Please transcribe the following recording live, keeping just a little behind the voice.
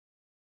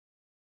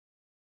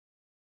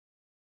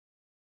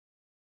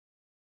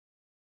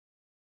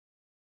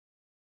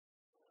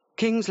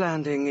King's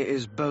Landing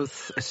is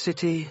both a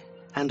city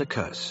and a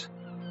curse.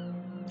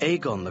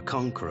 Aegon the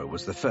Conqueror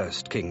was the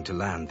first king to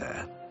land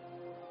there.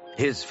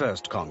 His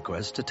first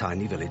conquest, a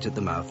tiny village at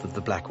the mouth of the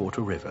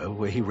Blackwater River,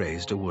 where he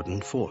raised a wooden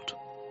fort.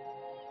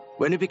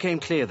 When it became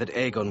clear that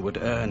Aegon would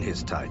earn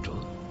his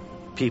title,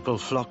 people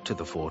flocked to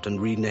the fort and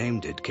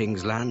renamed it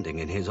King's Landing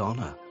in his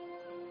honor.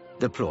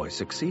 The ploy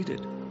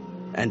succeeded,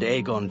 and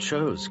Aegon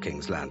chose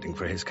King's Landing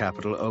for his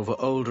capital over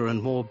older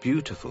and more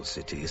beautiful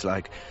cities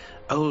like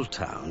Old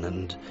Town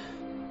and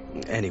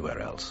anywhere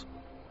else.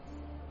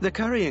 The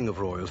currying of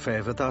royal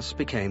favor thus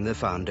became the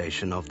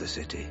foundation of the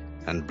city,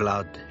 and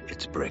blood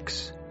its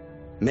bricks.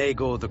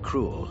 Maegor the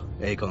Cruel,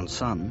 Aegon's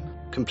son,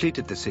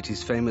 completed the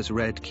city's famous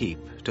Red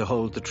Keep to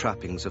hold the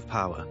trappings of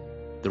power,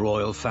 the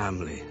royal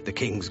family, the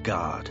king's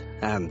guard,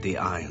 and the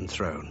Iron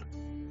Throne.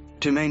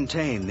 To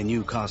maintain the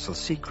new castle's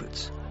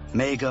secrets,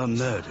 Maegor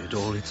murdered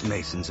all its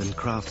masons and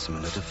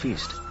craftsmen at a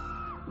feast,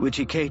 which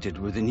he catered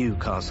with the new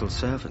castle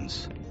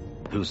servants,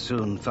 who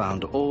soon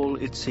found all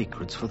its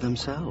secrets for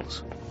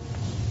themselves.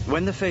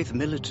 When the Faith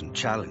Militant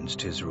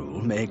challenged his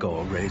rule,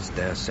 Maegor raised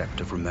their sept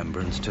of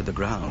remembrance to the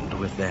ground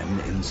with them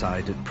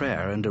inside at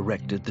prayer and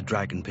erected the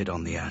dragon pit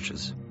on the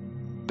ashes.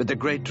 But the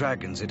great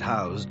dragons it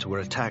housed were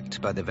attacked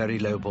by the very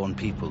low-born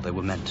people they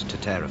were meant to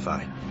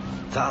terrify.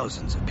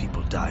 Thousands of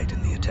people died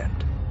in the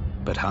attempt,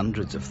 but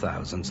hundreds of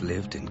thousands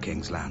lived in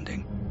King's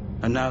Landing.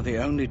 And now the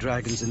only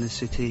dragons in the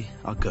city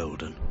are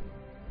golden.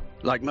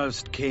 Like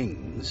most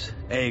kings,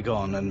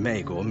 Aegon and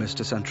Maegor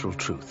missed a central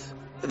truth.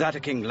 That a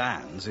king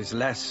lands is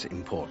less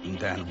important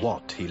than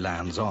what he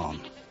lands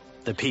on.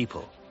 The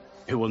people,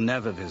 who will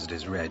never visit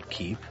his Red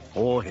Keep,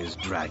 or his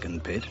Dragon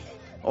Pit,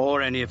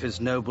 or any of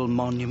his noble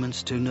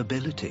monuments to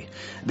nobility,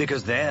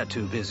 because they're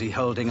too busy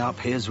holding up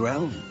his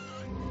realm.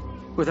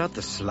 Without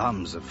the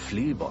slums of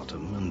Flea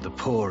Bottom and the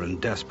poor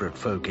and desperate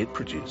folk it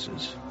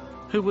produces,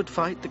 who would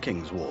fight the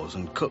king's wars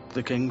and cook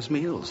the king's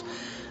meals,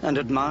 and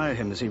admire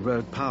him as he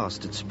rode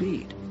past at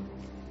speed?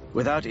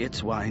 Without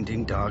its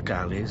winding dark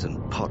alleys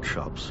and pot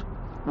shops,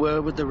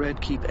 where would the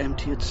Red Keep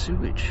empty its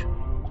sewage?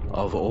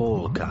 Of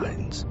all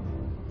kinds.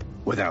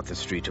 Without the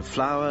Street of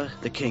Flour,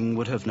 the king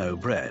would have no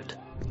bread.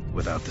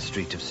 Without the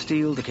Street of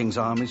Steel, the king's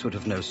armies would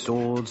have no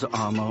swords,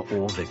 armor,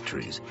 or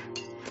victories.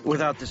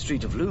 Without the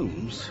Street of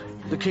Looms,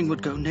 the king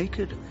would go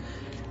naked.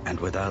 And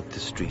without the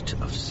Street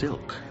of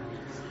Silk,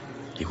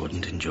 he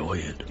wouldn't enjoy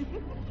it.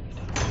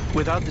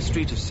 Without the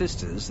Street of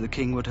Sisters, the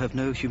king would have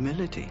no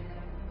humility.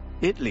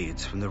 It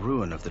leads from the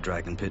ruin of the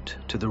Dragon Pit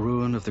to the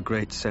ruin of the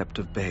great Sept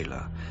of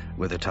Baelor,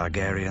 where the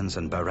Targaryens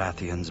and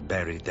Baratheons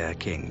buried their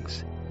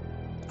kings,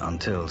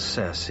 until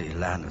Cersei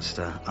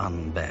Lannister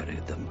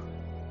unburied them.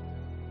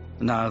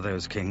 Now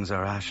those kings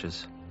are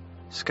ashes,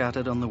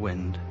 scattered on the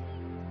wind,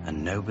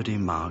 and nobody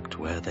marked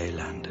where they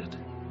landed.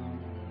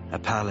 A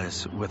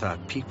palace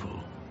without people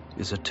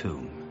is a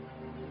tomb.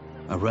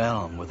 A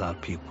realm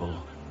without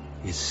people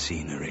is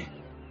scenery.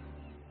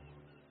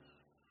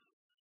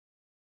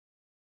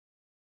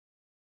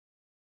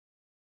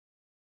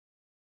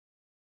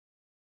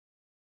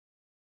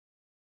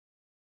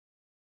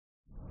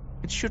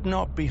 It should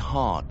not be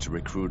hard to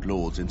recruit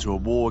lords into a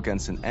war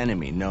against an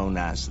enemy known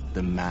as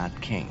the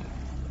Mad King.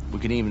 We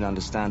can even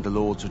understand the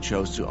lords who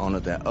chose to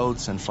honor their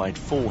oaths and fight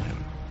for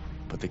him.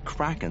 But the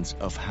Krakens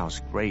of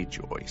House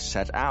Greyjoy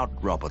set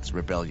out Robert's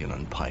rebellion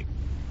on Pike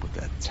with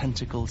their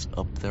tentacles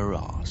up their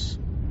arse.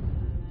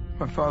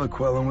 My father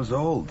Quellon was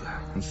old,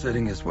 and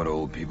sitting is what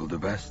old people do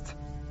best.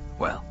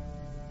 Well,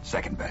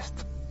 second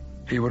best.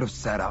 He would have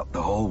sat out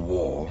the whole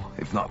war,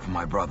 if not for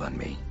my brother and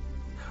me.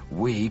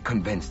 We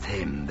convinced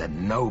him that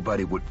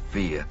nobody would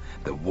fear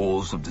the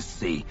walls of the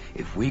sea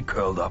if we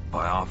curled up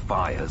by our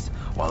fires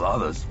while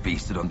others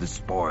feasted on the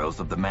spoils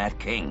of the Mad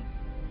King.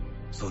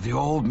 So the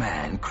old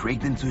man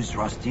creaked into his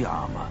rusty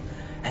armor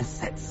and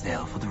set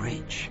sail for the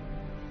Reach,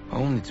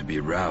 only to be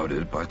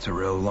routed by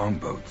Tyrell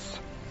longboats.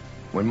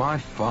 When my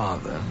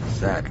father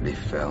sadly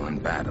fell in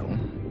battle,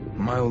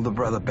 my older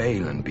brother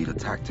Balon beat a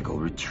tactical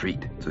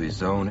retreat to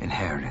his own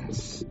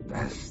inheritance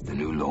as the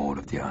new lord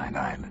of the Iron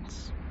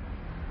Islands.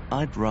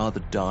 I'd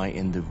rather die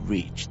in the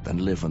Reach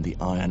than live on the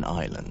Iron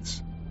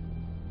Islands.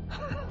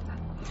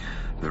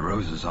 The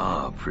roses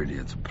are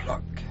prettier to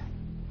pluck.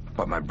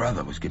 But my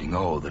brother was getting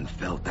old and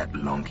felt that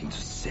longing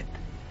to sit.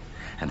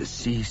 And the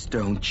sea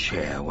stone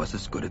chair was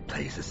as good a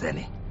place as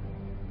any.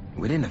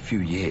 Within a few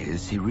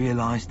years, he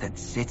realized that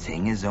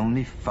sitting is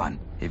only fun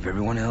if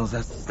everyone else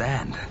has to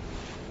stand.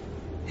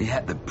 He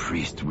had the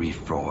priest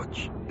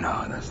reforge.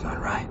 No, that's not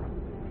right.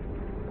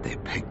 They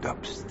picked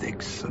up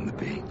sticks on the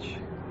beach,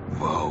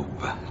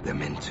 wove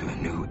them into a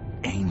new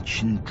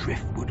ancient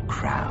driftwood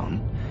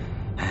crown,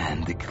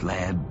 and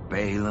declared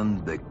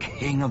Balon the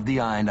king of the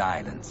Iron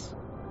Islands.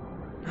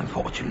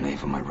 Unfortunately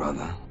for my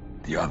brother,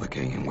 the other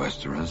king in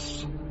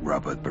Westeros,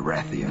 Robert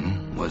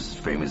Baratheon, was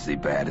famously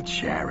bad at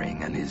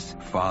sharing, and his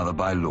father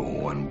by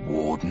law and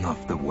warden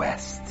of the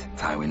West,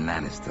 Tywin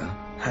Lannister,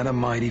 had a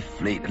mighty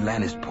fleet at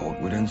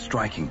Lannisport within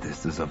striking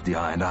distance of the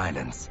Iron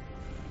Islands.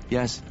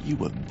 Yes, you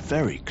were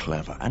very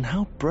clever, and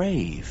how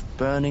brave,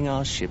 burning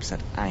our ships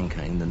at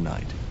anchor in the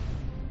night.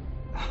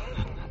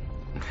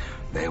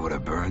 they would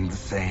have burned the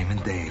same in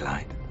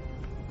daylight.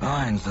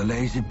 Iron's a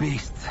lazy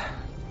beast.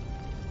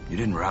 You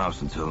didn't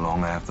rouse until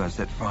long after I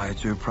set fire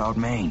to your proud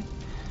mane.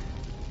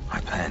 I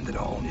planned it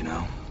all, you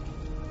know.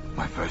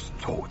 My first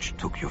torch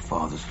took your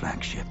father's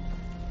flagship.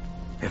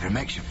 If it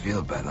makes you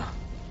feel better,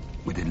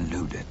 we didn't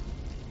loot it.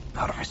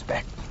 Out of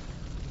respect.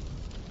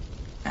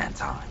 And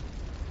time.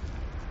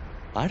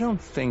 I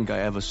don't think I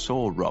ever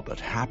saw Robert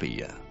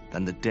happier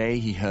than the day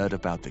he heard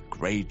about the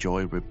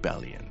Greyjoy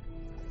Rebellion.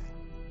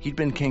 He'd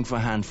been king for a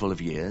handful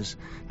of years,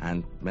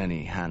 and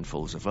many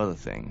handfuls of other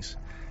things,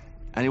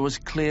 and it was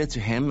clear to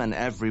him and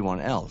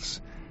everyone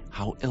else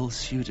how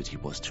ill-suited he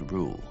was to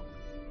rule.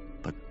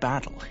 But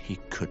battle he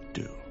could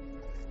do.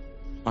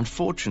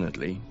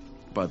 Unfortunately,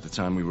 by the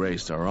time we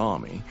raised our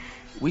army,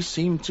 we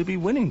seemed to be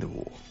winning the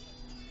war.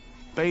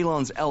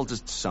 Balon's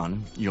eldest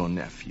son, your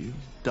nephew,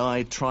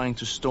 died trying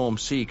to storm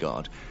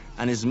Seagard,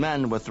 and his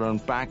men were thrown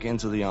back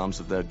into the arms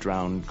of their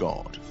drowned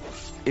god.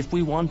 If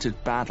we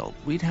wanted battle,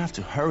 we'd have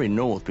to hurry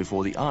north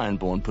before the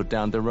Ironborn put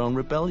down their own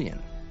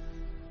rebellion.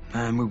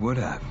 And we would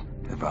have,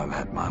 if I'd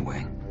had my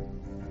way.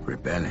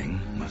 Rebelling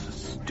was a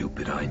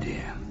stupid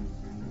idea.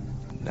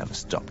 Never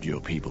stopped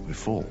your people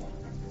before.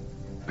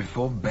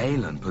 Before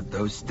Balon put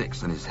those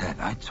sticks on his head,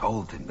 I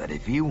told him that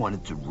if he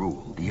wanted to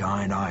rule the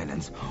Iron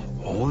Islands,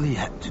 all he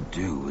had to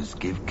do was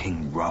give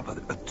King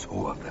Robert a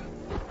tour of them.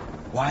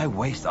 Why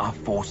waste our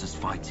forces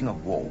fighting a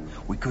war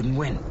we couldn't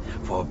win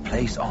for a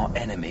place our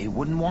enemy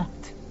wouldn't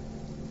want?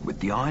 With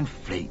the Iron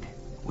Fleet,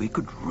 we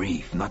could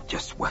reef not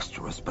just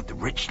Westeros, but the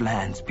rich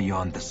lands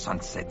beyond the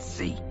Sunset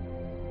Sea.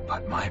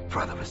 But my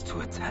brother was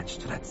too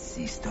attached to that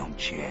Seastone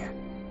chair.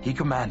 He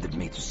commanded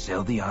me to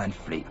sail the Iron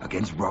Fleet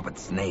against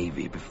Robert's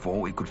navy before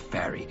we could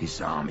ferry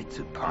his army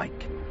to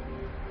Pike.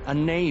 A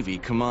navy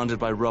commanded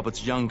by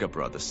Robert's younger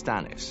brother,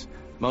 Stannis,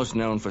 most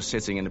known for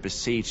sitting in a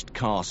besieged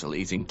castle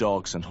eating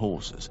dogs and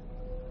horses.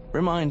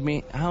 Remind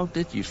me, how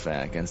did you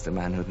fare against a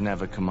man who'd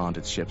never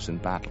commanded ships in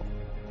battle?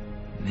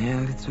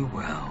 Nearly too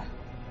well.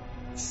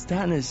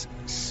 Stannis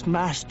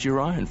smashed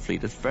your Iron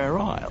Fleet at Fair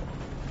Isle.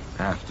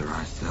 After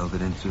I sailed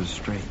it into a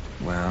strait,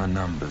 where our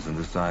numbers and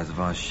the size of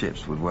our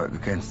ships would work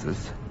against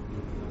us.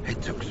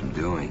 It took some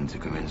doing to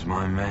convince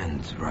my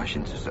men to rush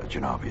into such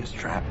an obvious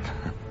trap.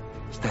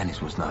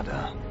 Stannis was not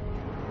a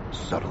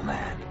subtle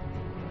man.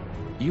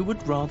 You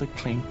would rather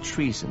claim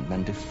treason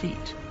than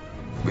defeat.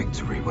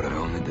 Victory would have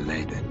only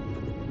delayed it.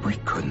 We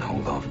couldn't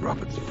hold off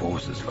Robert's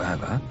forces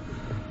forever,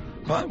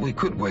 but we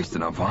could waste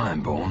enough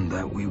Ironborn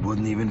that we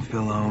wouldn't even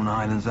fill our own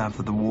islands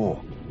after the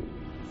war.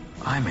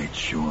 I made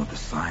sure the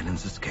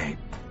Silence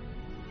escaped.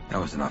 That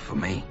was enough for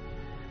me.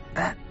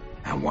 That,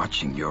 and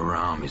watching your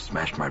army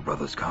smash my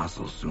brother's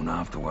castle soon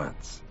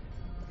afterwards.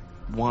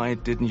 Why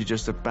didn't you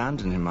just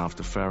abandon him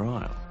after Fair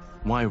Isle?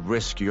 Why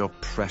risk your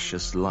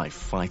precious life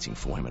fighting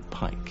for him at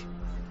Pike?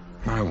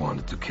 I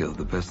wanted to kill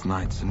the best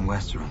knights in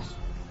Westeros.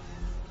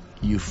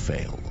 You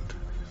failed.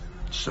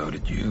 So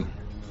did you.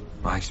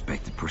 I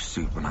expected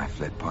pursuit when I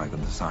fled Pike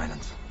on the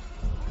Silence.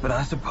 But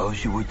I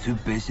suppose you were too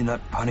busy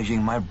not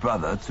punishing my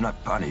brother to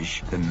not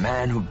punish the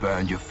man who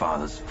burned your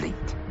father's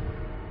fleet.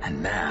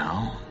 And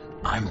now,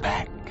 I'm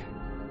back.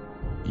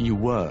 You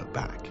were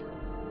back.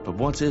 But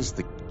what is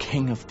the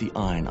King of the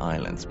Iron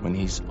Islands when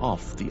he's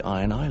off the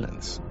Iron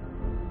Islands?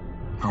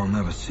 I'll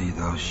never see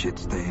those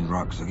shit-stained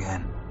rocks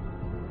again.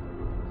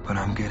 But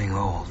I'm getting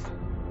old,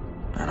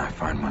 and I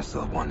find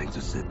myself wanting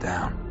to sit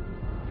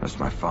down, as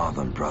my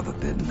father and brother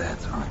did in their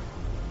time.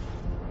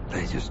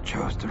 They just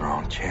chose the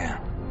wrong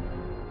chair.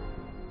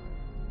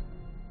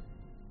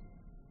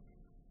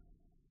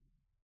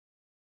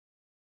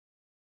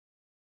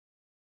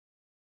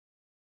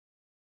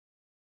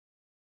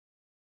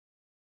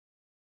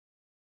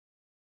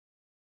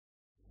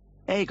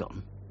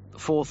 Aegon,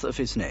 fourth of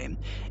his name,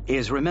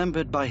 is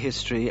remembered by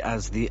history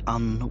as the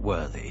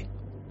Unworthy.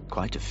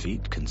 Quite a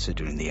feat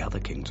considering the other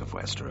kings of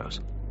Westeros.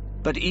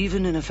 But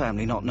even in a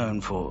family not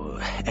known for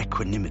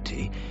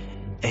equanimity,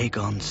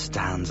 Aegon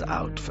stands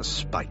out for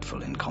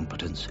spiteful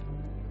incompetence.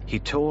 He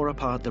tore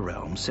apart the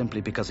realm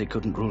simply because he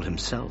couldn't rule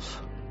himself,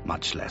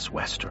 much less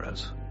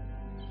Westeros.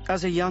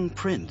 As a young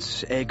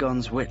prince,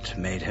 Aegon's wit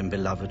made him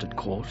beloved at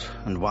court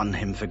and won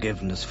him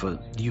forgiveness for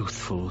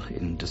youthful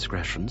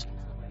indiscretions.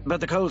 But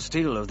the cold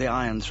steel of the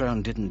Iron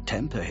Throne didn't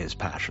temper his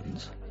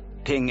passions.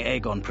 King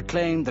Aegon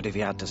proclaimed that if he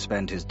had to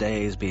spend his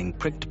days being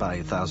pricked by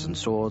 1,000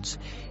 swords,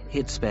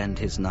 he'd spend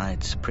his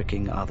nights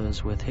pricking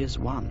others with his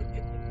one.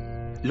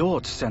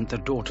 Lords sent their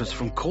daughters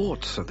from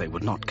court so they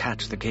would not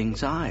catch the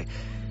king's eye,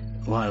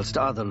 whilst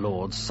other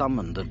lords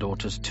summoned their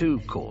daughters to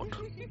court,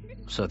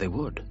 so they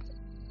would.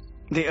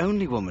 The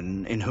only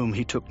woman in whom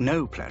he took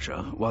no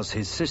pleasure was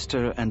his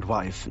sister and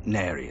wife,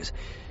 Naerys,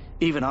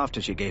 even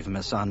after she gave him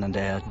a son and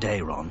heir,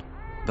 Daeron.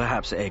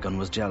 Perhaps Aegon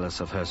was jealous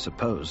of her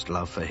supposed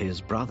love for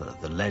his brother,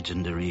 the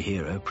legendary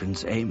hero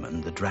Prince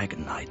Aemon, the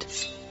Dragon Knight.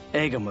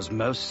 Aegon was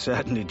most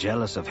certainly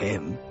jealous of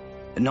him,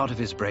 not of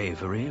his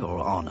bravery or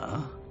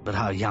honor, but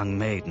how young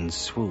maidens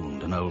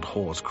swooned and old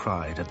whores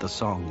cried at the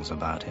songs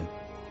about him.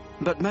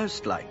 But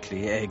most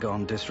likely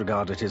Aegon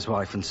disregarded his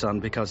wife and son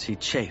because he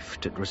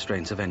chafed at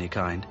restraints of any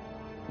kind.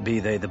 be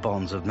they the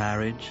bonds of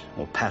marriage,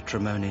 or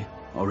patrimony,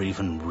 or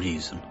even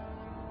reason.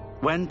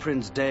 When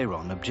Prince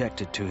Daeron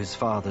objected to his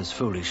father's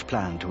foolish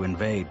plan to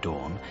invade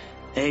Dorne,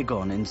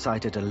 Aegon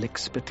incited a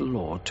lick-spittle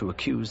lord to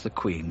accuse the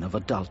queen of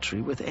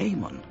adultery with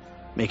Aemon,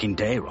 making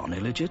Daeron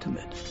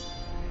illegitimate.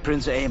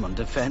 Prince Aemon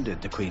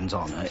defended the queen's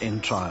honor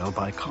in trial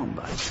by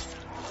combat.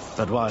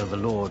 But while the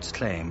lord's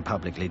claim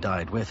publicly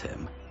died with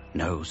him,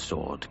 no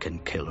sword can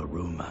kill a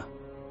rumor.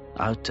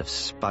 Out of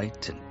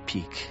spite and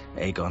pique,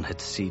 Aegon had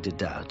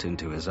seeded out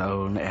into his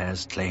own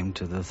heir's claim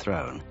to the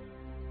throne,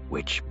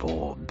 which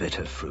bore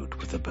bitter fruit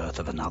with the birth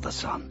of another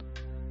son,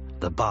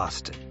 the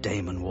bastard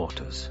Daemon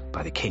Waters,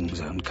 by the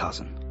king's own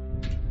cousin.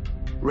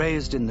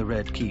 Raised in the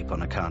Red Keep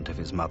on account of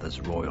his mother's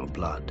royal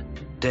blood,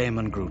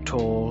 Daemon grew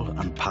tall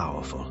and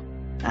powerful,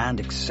 and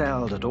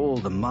excelled at all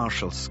the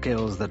martial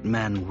skills that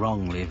men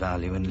wrongly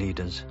value in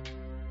leaders.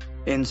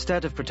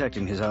 Instead of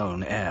protecting his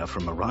own heir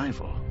from a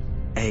rival,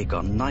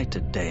 Aegon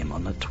knighted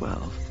Daemon at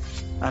 12,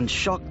 and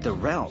shocked the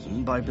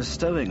realm by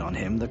bestowing on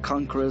him the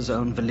Conqueror's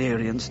own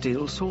Valyrian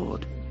steel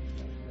sword.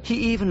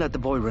 He even let the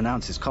boy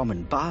renounce his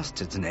common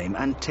bastard's name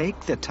and take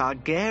the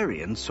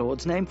Targaryen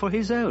sword's name for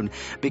his own,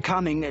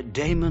 becoming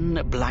Daemon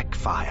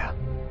Blackfire.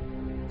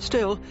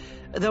 Still,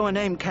 though a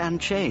name can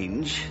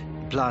change,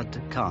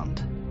 blood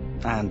can't.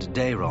 And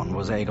Daeron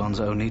was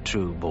Aegon's only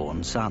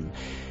true-born son,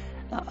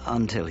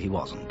 until he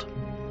wasn't.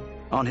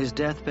 On his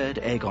deathbed,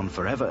 Aegon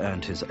forever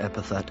earned his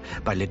epithet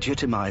by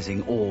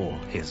legitimizing all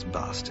his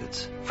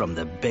bastards, from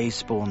the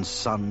base-born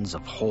sons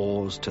of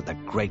whores to the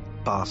great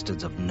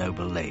bastards of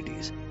noble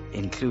ladies,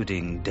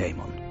 including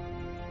Daemon.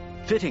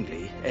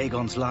 Fittingly,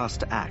 Aegon's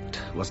last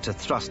act was to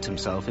thrust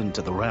himself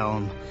into the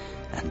realm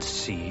and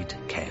seed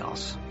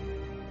chaos.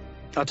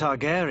 A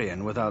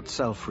Targaryen without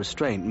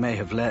self-restraint may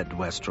have led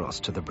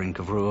Westeros to the brink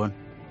of ruin,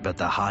 but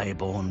the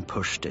Highborn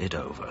pushed it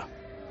over.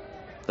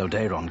 Though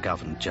Daeron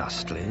governed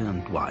justly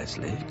and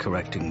wisely,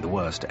 correcting the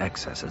worst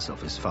excesses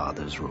of his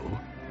father's rule,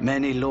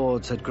 many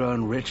lords had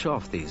grown rich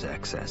off these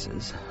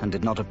excesses and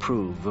did not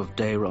approve of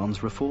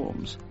Daeron's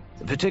reforms,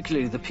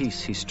 particularly the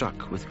peace he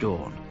struck with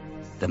Dorne.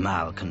 The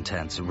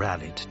malcontents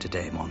rallied to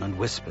Daemon and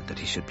whispered that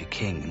he should be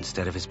king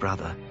instead of his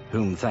brother,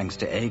 whom, thanks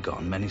to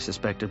Aegon, many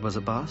suspected was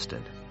a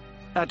bastard.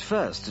 At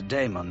first,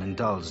 Daemon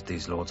indulged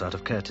these lords out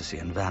of courtesy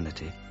and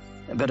vanity,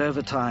 but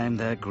over time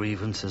their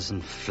grievances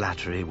and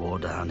flattery wore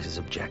down his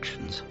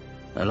objections,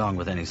 along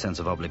with any sense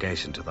of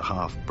obligation to the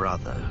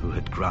half-brother who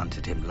had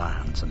granted him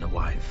lands and a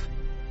wife.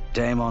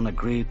 Daemon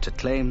agreed to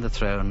claim the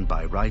throne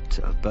by right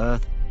of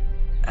birth,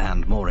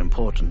 and more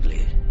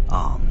importantly,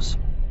 arms.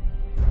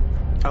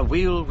 A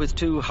wheel with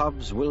two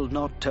hubs will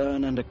not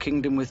turn, and a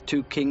kingdom with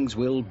two kings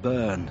will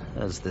burn,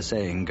 as the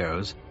saying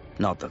goes.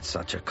 Not that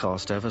such a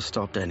cost ever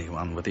stopped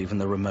anyone with even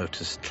the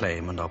remotest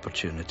claim and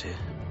opportunity,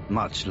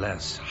 much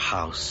less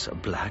House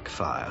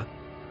Blackfire.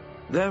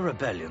 Their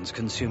rebellions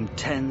consumed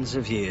tens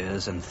of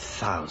years and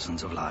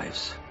thousands of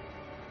lives.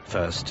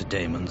 First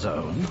Daemon's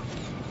own,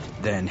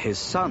 then his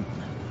son,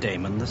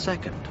 Daemon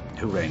II,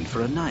 who reigned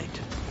for a night.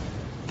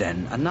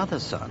 Then another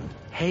son,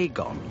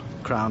 Haegon,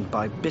 crowned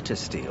by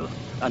Bittersteel,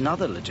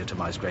 another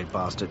legitimized great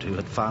bastard who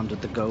had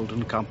founded the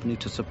Golden Company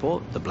to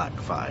support the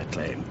Blackfire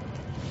claim.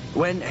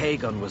 When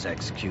Haegon was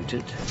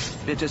executed,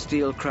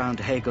 Bittersteel crowned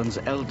Haegon's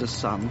eldest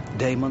son,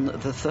 Daemon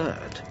III,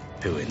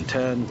 who in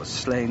turn was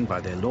slain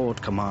by their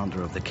Lord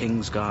Commander of the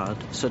King's Guard,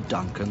 Sir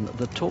Duncan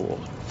the Tall.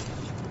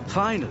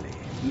 Finally,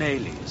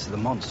 Meleys the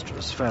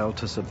Monstrous fell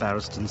to Sir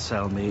Barristan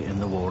Selmy in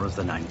the War of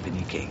the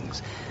Ninepeny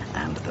Kings,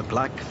 and the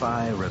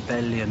Blackfire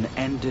Rebellion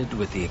ended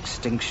with the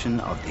extinction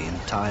of the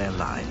entire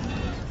line,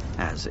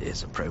 as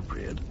is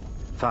appropriate.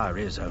 Fire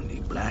is only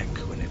black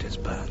when it is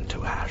burned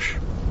to ash.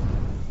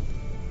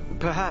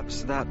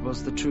 Perhaps that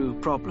was the true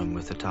problem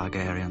with the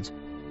Targaryens.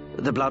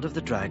 The blood of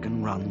the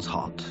dragon runs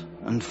hot,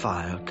 and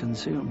fire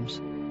consumes.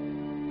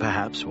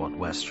 Perhaps what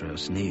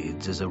Westeros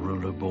needs is a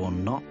ruler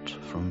born not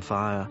from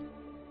fire,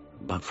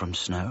 but from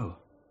snow.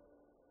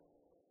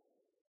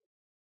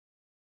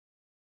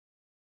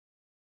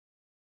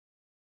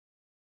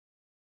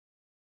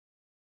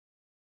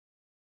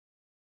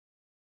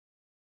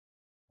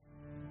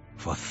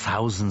 For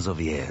thousands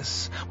of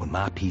years, when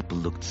my people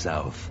looked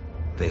south,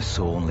 they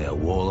saw only a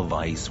wall of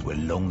ice where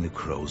lonely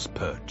crows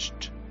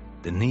perched.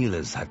 The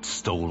Neelers had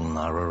stolen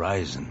our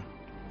horizon,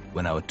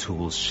 when our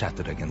tools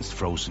shattered against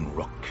frozen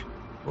rock,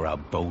 or our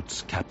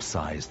boats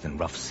capsized in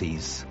rough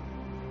seas,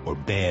 or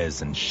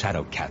bears and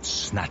shadow cats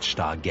snatched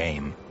our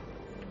game.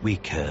 We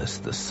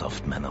cursed the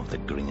soft men of the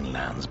green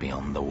lands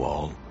beyond the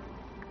wall.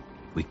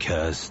 We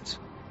cursed,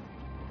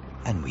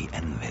 and we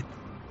envied.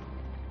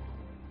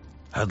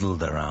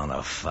 Huddled around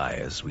our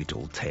fires, we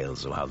told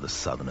tales of how the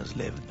Southerners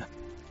lived,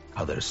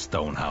 how their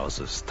stone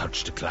houses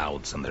touched the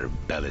clouds and their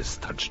bellies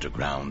touched the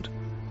ground,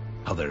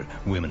 how their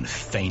women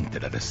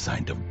fainted at the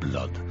sight of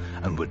blood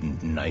and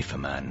wouldn't knife a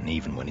man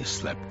even when he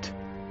slept,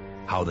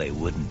 how they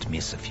wouldn't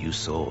miss a few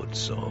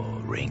swords or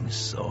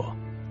rings or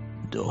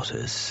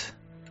daughters.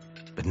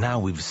 But now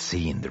we've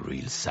seen the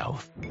real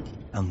South,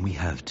 and we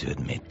have to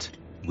admit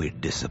we're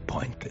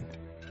disappointed.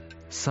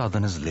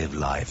 Southerners live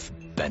life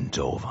bent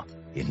over,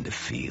 In the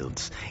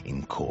fields,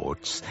 in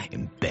courts,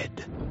 in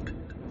bed.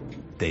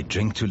 They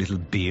drink too little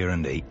beer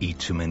and they eat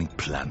too many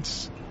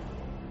plants.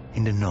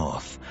 In the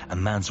north, a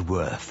man's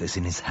worth is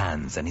in his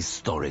hands and his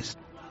stories,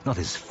 not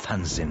his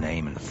fancy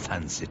name and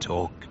fancy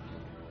talk.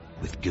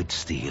 With good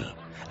steel,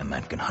 a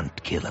man can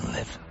hunt, kill, and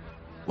live.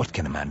 What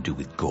can a man do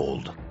with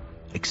gold,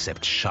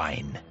 except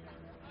shine?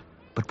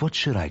 But what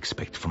should I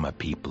expect from a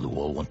people who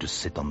all want to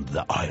sit on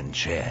the iron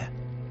chair?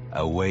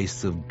 A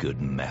waste of good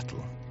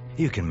metal.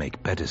 You can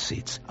make better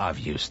seats. I've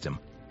used them.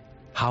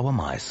 How am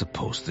I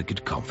supposed to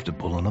get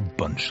comfortable on a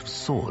bunch of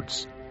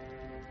swords?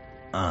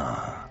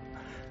 Ah,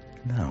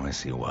 now I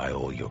see why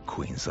all your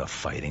queens are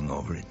fighting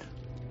over it.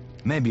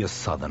 Maybe your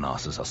southern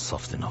asses are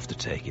soft enough to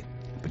take it,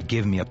 but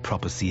give me a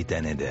proper seat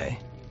any day.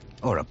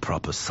 Or a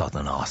proper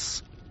southern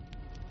ass.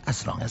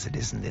 As long as it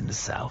isn't in the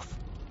south.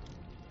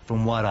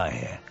 From what I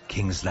hear,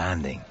 King's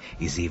Landing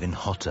is even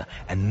hotter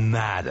and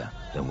madder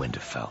than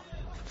Winterfell.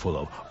 Full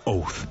of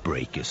oath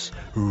breakers,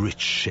 rich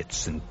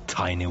shits, and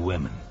tiny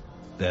women.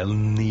 They'll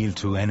kneel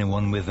to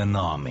anyone with an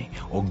army,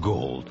 or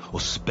gold, or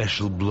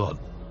special blood.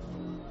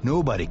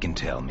 Nobody can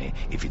tell me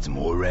if it's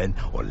more red,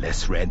 or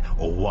less red,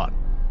 or what.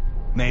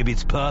 Maybe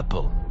it's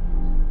purple.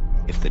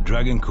 If the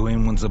Dragon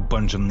Queen wants a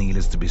bunch of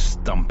kneelers to be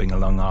stomping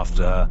along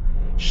after her,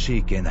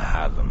 she can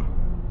have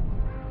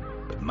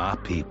them. But my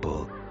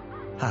people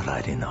are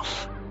right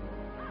enough.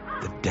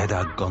 The dead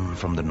are gone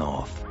from the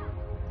north,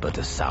 but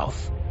the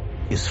south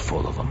is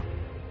full of them.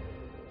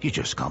 You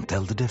just can't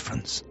tell the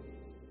difference.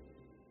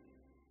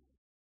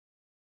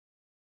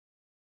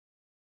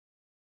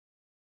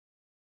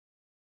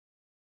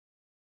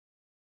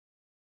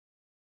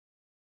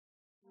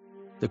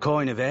 The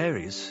coin of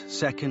Aerys,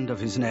 second of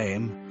his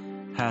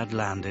name, had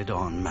landed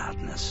on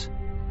madness.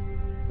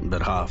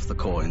 But half the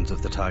coins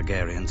of the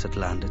Targaryens had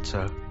landed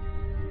so.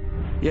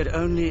 Yet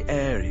only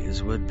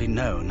Aerys would be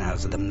known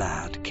as the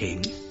Mad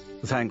King,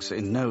 thanks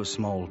in no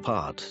small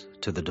part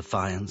to the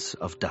defiance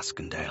of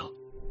Duskendale.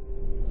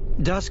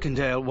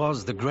 Duskendale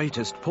was the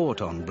greatest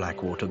port on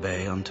Blackwater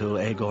Bay until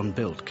Aegon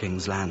built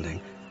King's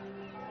Landing.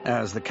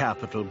 As the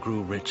capital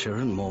grew richer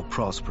and more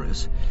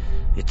prosperous,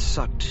 it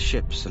sucked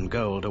ships and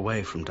gold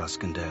away from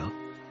Duskendale.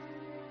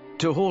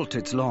 To halt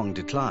its long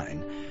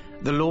decline,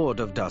 the Lord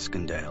of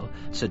Duskendale,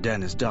 Sir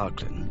Dennis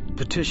Darklyn,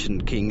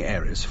 petitioned King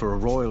Aerys for a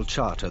royal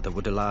charter that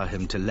would allow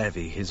him to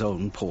levy his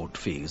own port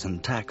fees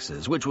and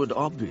taxes, which would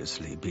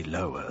obviously be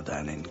lower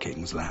than in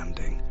King's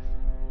Landing.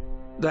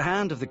 The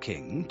Hand of the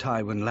King,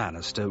 Tywin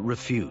Lannister,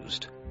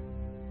 refused.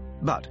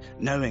 But,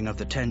 knowing of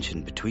the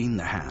tension between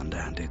the Hand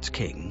and its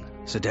king,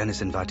 Sir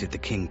Dennis invited the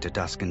king to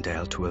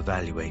Duskendale to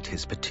evaluate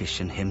his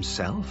petition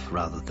himself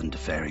rather than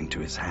deferring to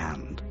his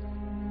Hand.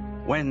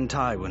 When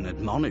Tywin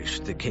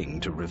admonished the king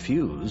to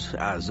refuse,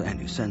 as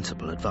any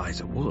sensible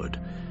adviser would,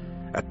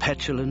 a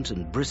petulant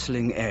and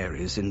bristling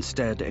Aerys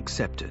instead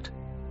accepted,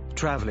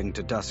 traveling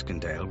to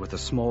Duskendale with a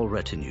small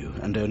retinue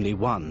and only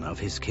one of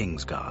his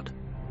Kingsguard.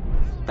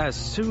 As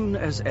soon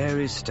as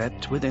Aerys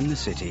stepped within the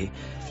city,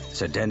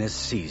 Sir Dennis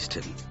seized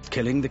him,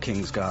 killing the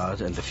Kingsguard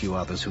and the few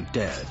others who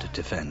dared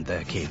defend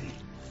their king.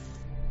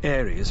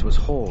 Aerys was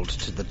hauled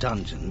to the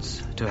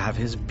dungeons to have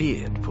his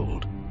beard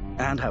pulled,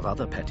 and have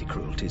other petty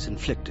cruelties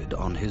inflicted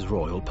on his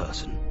royal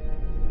person.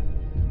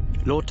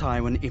 Lord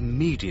Tywin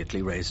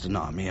immediately raised an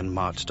army and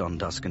marched on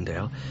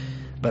Duskendale,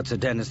 but Sir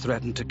Dennis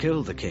threatened to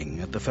kill the king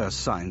at the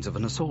first signs of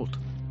an assault.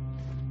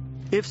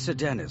 If Sir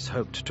Dennis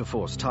hoped to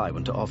force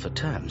Tywin to offer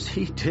terms,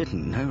 he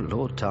didn't know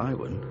Lord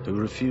Tywin, who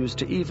refused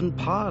to even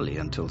parley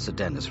until Sir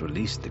Dennis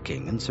released the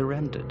king and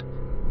surrendered.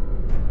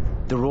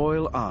 The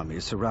royal army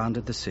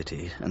surrounded the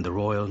city, and the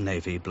royal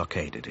navy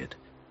blockaded it.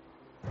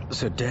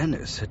 Sir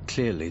Dennis had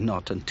clearly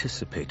not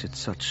anticipated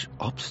such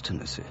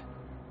obstinacy,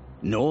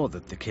 nor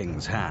that the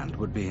king's Hand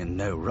would be in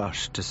no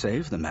rush to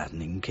save the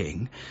maddening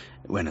king,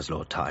 when, as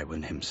Lord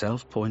Tywin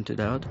himself pointed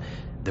out,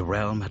 the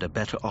realm had a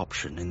better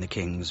option in the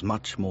king's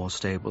much more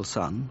stable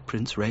son,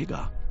 Prince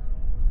Rhaegar.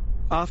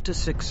 After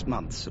 6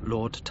 months,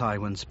 Lord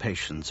Tywin's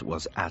patience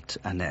was at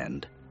an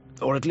end.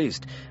 Or at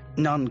least,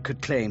 none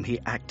could claim he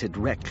acted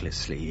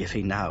recklessly if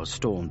he now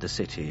stormed the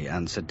city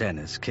and Sir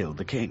Dennis killed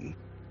the king.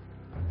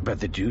 But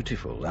the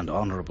dutiful and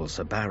honorable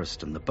Sir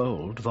Barristan the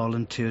Bold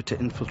volunteered to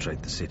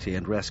infiltrate the city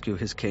and rescue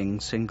his king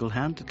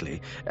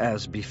single-handedly,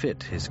 as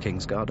befit his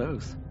Kingsguard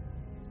oath.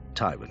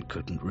 Tywin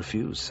couldn't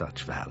refuse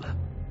such valor,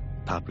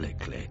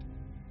 publicly,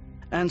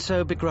 and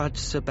so begrudged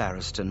Sir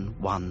Barristan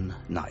one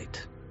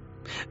night.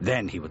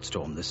 Then he would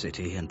storm the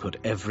city and put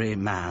every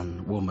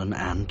man, woman,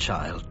 and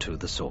child to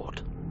the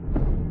sword.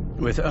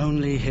 With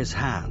only his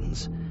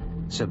hands,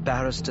 Sir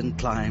Barristan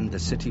climbed the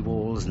city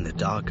walls in the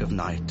dark of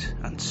night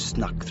and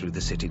snuck through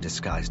the city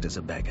disguised as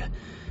a beggar,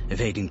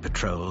 evading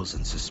patrols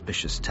and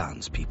suspicious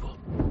townspeople.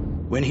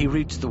 When he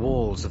reached the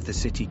walls of the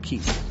city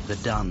keep, the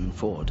Dun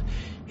Fort,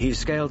 he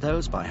scaled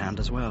those by hand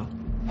as well,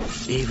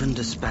 even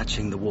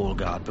dispatching the wall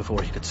guard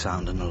before he could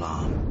sound an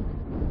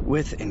alarm.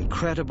 With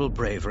incredible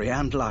bravery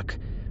and luck,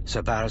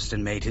 Sir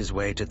Barristan made his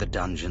way to the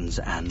dungeons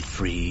and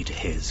freed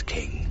his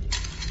king.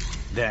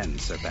 Then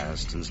Sir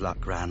Barristan's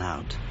luck ran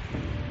out.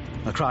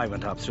 A cry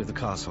went up through the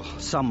castle.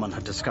 Someone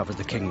had discovered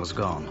the king was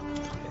gone.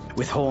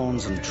 With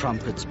horns and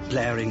trumpets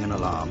blaring an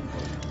alarm,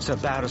 Sir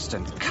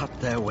Barristan cut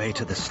their way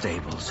to the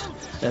stables,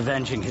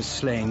 avenging his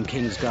slain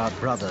Kingsguard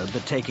brother,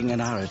 but taking an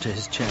arrow to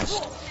his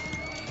chest.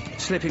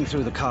 Slipping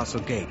through the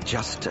castle gate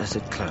just as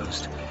it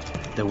closed,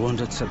 the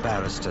wounded Sir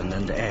Barristan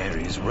and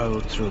Ares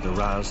rode through the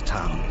roused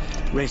town,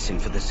 racing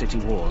for the city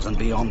walls and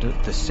beyond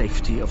it the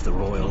safety of the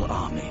royal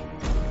army.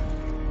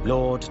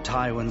 Lord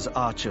Tywin's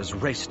archers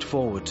raced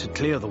forward to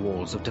clear the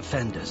walls of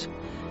defenders,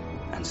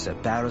 and Sir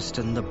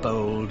Barristan the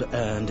Bold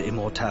earned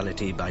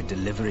immortality by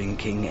delivering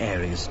King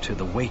Ares to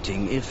the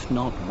waiting, if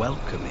not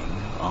welcoming,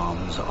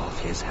 arms of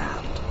his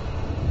hand.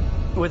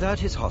 Without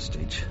his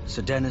hostage,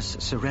 Sir Dennis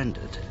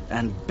surrendered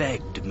and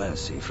begged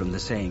mercy from the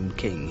same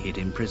king he'd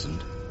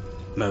imprisoned.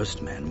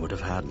 Most men would have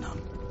had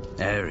none.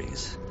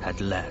 Ares had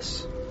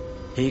less.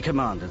 He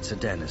commanded Sir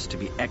Dennis to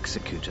be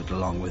executed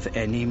along with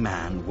any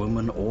man,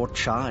 woman, or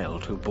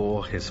child who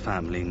bore his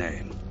family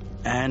name,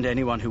 and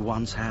anyone who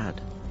once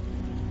had.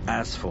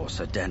 As for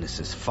Sir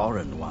Dennis's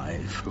foreign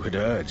wife, who had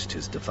urged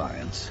his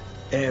defiance,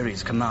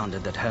 Ares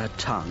commanded that her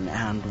tongue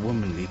and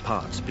womanly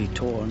parts be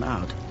torn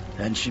out,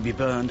 and she be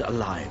burned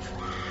alive.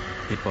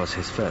 It was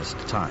his first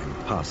time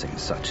passing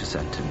such a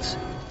sentence.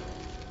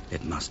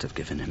 It must have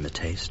given him a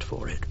taste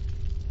for it.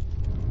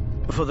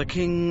 For the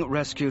king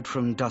rescued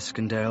from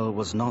Duskendale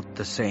was not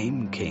the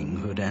same king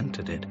who'd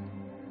entered it.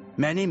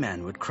 Many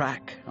men would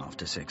crack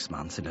after 6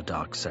 months in a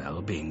dark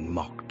cell, being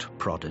mocked,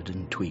 prodded,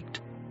 and tweaked.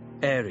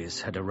 Ares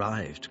had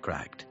arrived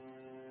cracked.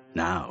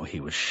 Now he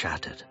was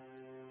shattered.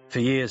 For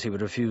years he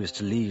would refuse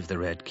to leave the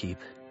Red Keep,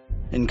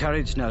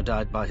 encouraged no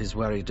doubt by his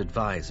worried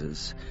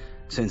advisors,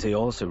 since he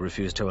also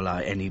refused to allow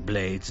any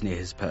blades near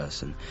his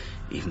person,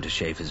 even to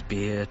shave his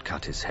beard,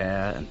 cut his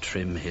hair, and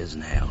trim his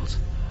nails.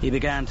 He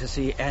began to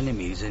see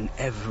enemies in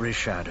every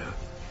shadow,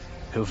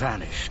 who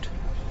vanished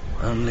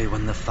only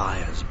when the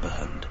fires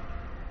burned.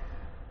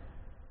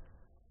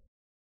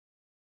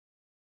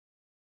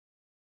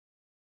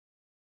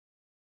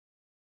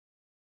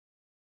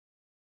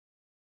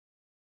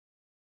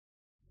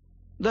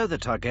 Though the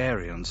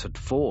Targaryens had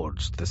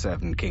forged the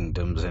Seven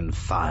Kingdoms in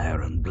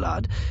fire and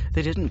blood,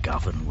 they didn't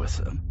govern with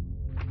them.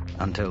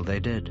 Until they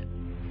did.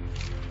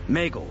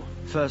 Maegor,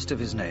 first of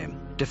his name,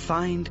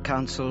 defined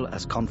council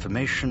as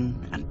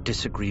confirmation and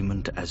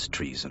disagreement as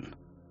treason.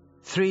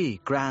 3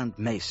 Grand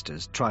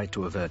Maesters tried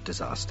to avert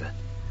disaster.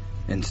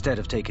 Instead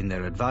of taking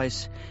their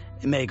advice,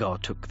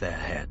 Maegor took their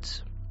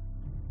heads.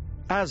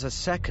 As a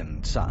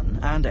second son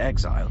and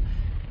exile,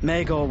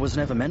 Maegor was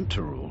never meant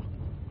to rule.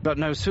 But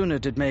no sooner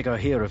did Maegor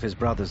hear of his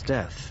brother's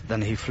death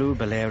than he flew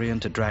Balerion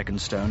to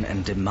Dragonstone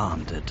and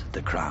demanded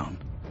the crown.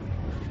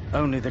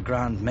 Only the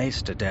Grand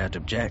Maester dared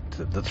object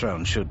that the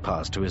throne should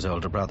pass to his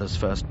older brother's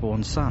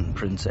firstborn son,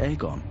 Prince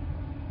Aegon.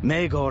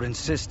 Maegor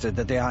insisted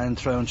that the Iron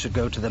Throne should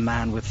go to the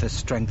man with the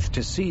strength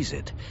to seize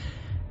it,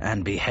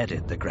 and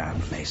beheaded the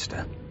Grand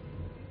Maester.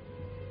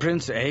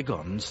 Prince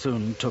Aegon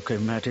soon took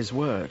him at his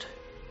word.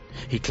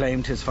 He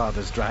claimed his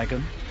father's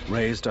dragon,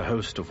 raised a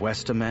host of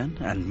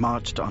Westermen, and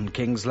marched on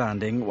King's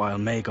Landing while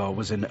Maegor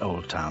was in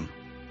Old Town.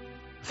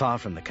 Far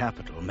from the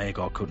capital,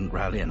 Maegor couldn't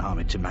rally an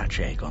army to match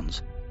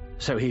Aegon's.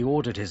 So he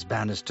ordered his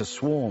banners to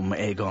swarm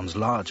Aegon's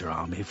larger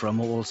army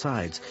from all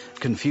sides,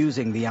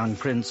 confusing the young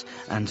prince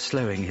and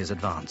slowing his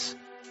advance.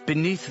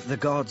 Beneath the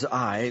god's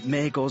eye,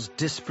 Maegor's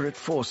disparate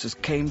forces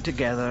came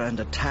together and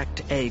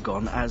attacked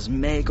Aegon as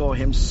Maegor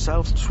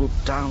himself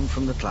swooped down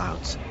from the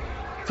clouds.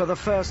 For the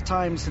first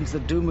time since the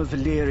doom of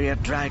Valyria,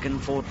 dragon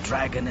fought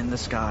dragon in the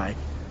sky.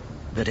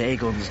 But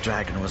Aegon's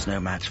dragon was no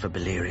match for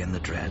Balerion the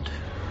Dread,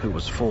 who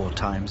was 4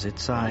 times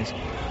its size.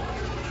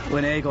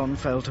 When Aegon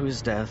fell to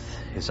his death,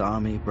 his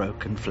army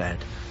broke and fled.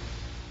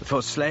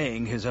 For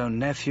slaying his own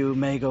nephew,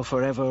 Maegor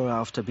forever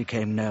after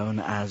became known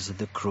as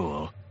the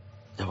Cruel,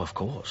 though of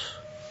course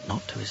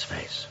not to his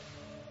face.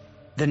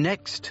 The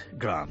next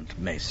Grand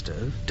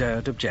Maester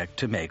dared object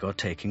to Maegor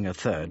taking a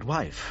 3rd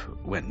wife,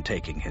 when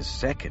taking his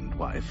 2nd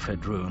wife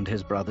had ruined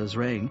his brother's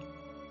reign,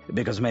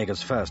 because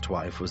Maegor's 1st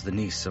wife was the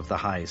niece of the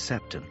High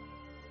Septon.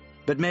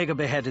 But Maegor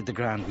beheaded the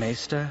Grand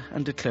Maester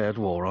and declared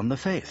war on the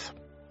Faith.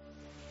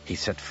 He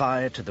set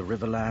fire to the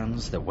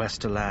Riverlands, the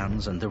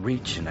Westerlands, and the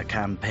Reach in a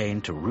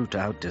campaign to root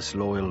out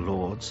disloyal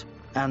lords,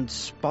 and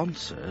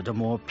sponsored a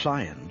more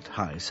pliant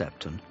High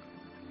Septon.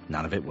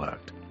 None of it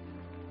worked.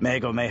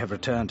 Maegor may have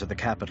returned to the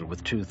capital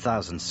with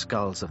 2,000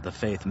 skulls of the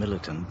Faith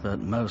militant, but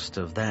most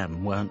of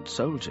them weren't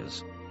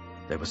soldiers.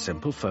 They were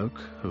simple folk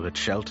who had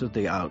sheltered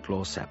the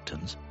outlaw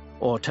Septons,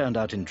 or turned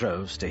out in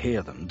droves to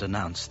hear them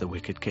denounce the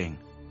wicked king.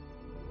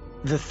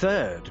 The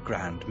 3rd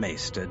Grand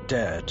Maester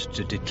dared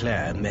to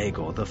declare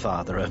Maegor the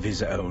father of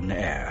his own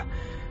heir.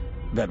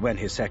 But when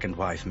his 2nd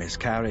wife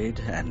miscarried,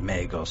 and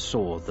Maegor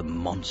saw the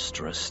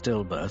monstrous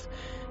stillbirth,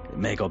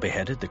 Maegor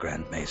beheaded the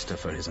Grand Maester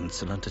for his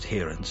insolent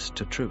adherence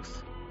to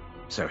truth.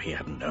 So he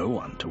had no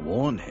one to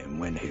warn him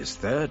when his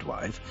 3rd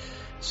wife,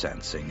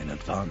 sensing an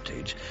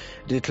advantage,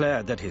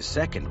 declared that his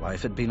 2nd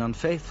wife had been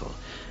unfaithful,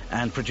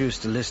 and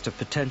produced a list of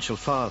potential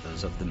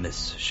fathers of the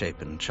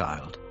misshapen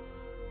child.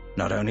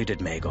 Not only did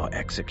Maegor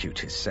execute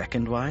his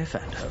second wife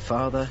and her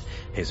father,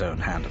 his own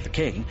Hand of the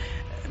King,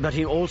 but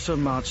he also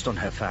marched on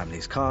her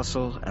family's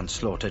castle and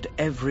slaughtered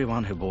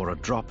everyone who bore a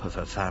drop of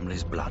her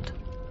family's blood.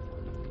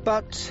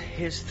 But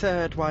his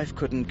third wife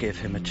couldn't give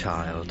him a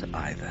child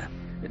either.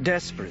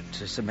 Desperate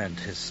to cement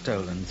his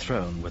stolen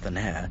throne with an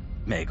heir,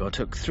 Maegor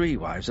took 3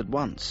 wives at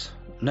once,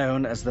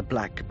 known as the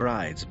Black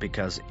Brides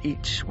because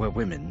each were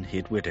women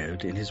he'd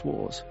widowed in his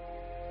wars.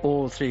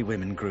 All 3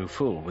 women grew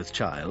full with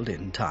child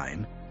in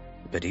time,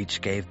 but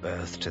each gave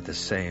birth to the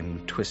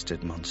same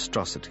twisted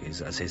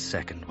monstrosities as his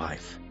second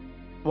wife.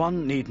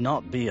 One need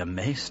not be a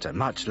maester,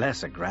 much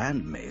less a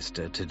Grand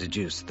Maester, to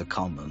deduce the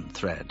common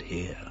thread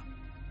here.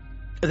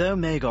 Though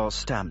Maegor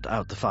stamped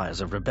out the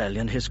fires of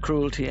rebellion, his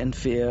cruelty and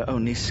fear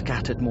only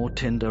scattered more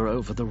tinder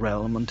over the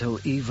realm until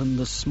even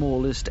the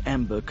smallest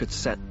ember could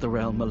set the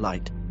realm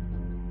alight.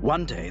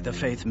 One day the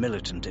Faith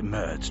Militant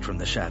emerged from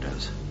the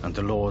shadows, and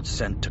the Lord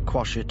sent to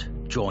quash it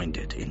joined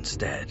it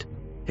instead.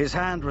 His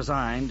hand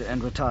resigned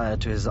and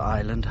retired to his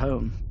island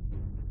home.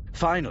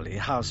 Finally,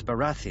 House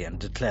Baratheon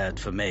declared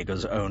for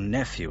Maegor's own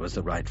nephew as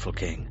the rightful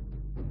king.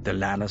 The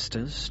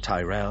Lannisters,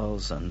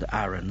 Tyrells, and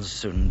Arryns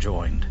soon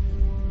joined,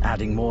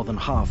 adding more than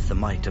half the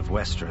might of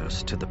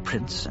Westeros to the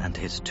prince and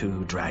his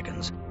 2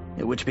 dragons,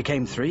 which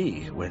became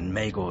 3 when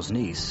Maegor's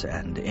niece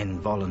and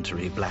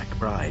involuntary Black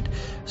Bride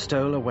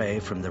stole away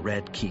from the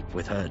Red Keep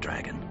with her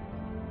dragon.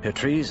 Her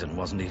treason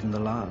wasn't even the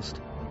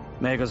last.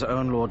 Maegor's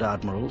own Lord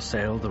Admiral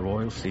sailed the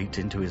royal fleet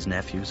into his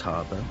nephew's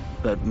harbor,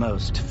 but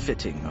most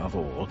fitting of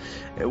all,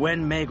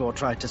 when Maegor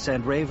tried to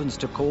send ravens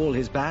to call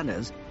his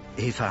banners,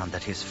 he found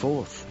that his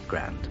 4th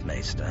Grand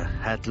Maester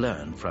had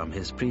learned from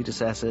his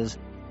predecessors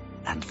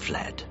and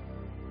fled.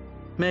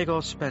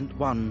 Maegor spent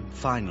one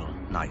final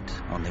night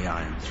on the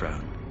Iron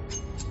Throne.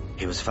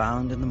 He was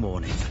found in the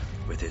morning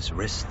with his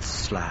wrists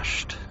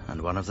slashed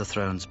and one of the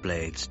throne's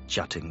blades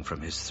jutting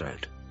from his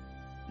throat.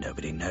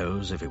 Nobody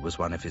knows if it was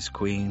one of his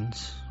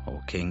queens,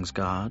 or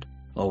Kingsguard,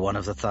 or one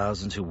of the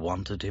thousands who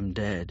wanted him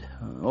dead,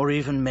 or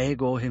even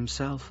Maegor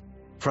himself,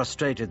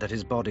 frustrated that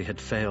his body had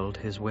failed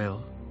his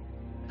will.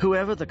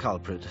 Whoever the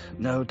culprit,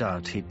 no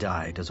doubt he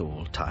died as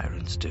all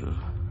tyrants do,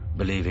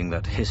 believing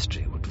that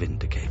history would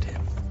vindicate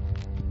him.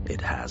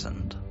 It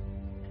hasn't.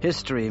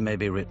 History may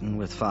be written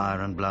with fire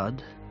and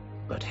blood,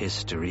 but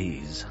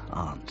histories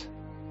aren't,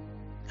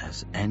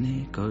 as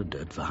any good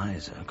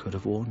advisor could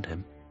have warned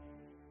him.